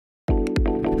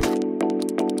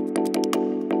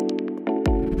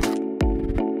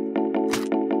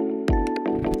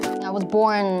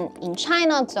born in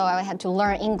China, so I had to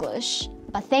learn English.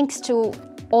 But thanks to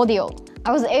audio,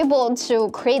 I was able to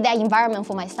create that environment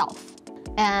for myself.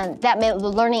 And that made the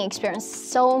learning experience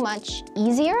so much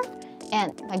easier,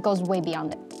 and it goes way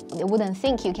beyond it. You wouldn't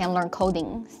think you can learn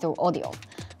coding through audio,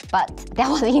 but that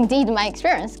was indeed my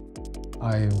experience.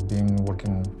 I've been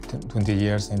working 20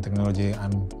 years in technology,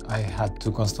 and I had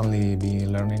to constantly be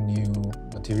learning new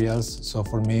materials. So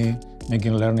for me,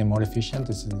 making learning more efficient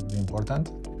is really important.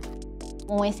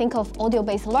 When we think of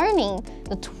audio-based learning,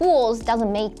 the tools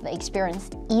doesn't make the experience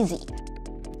easy.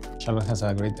 Charlotte has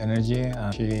a great energy,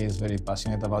 and she is very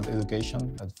passionate about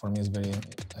education. That for me is very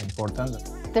important.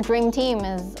 The dream team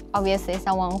is obviously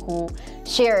someone who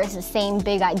shares the same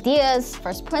big ideas,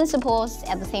 first principles,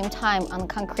 at the same time on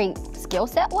concrete skill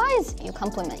set-wise, you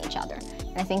complement each other.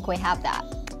 And I think we have that.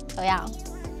 So yeah,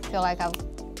 I feel like I've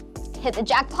hit the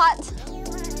jackpot.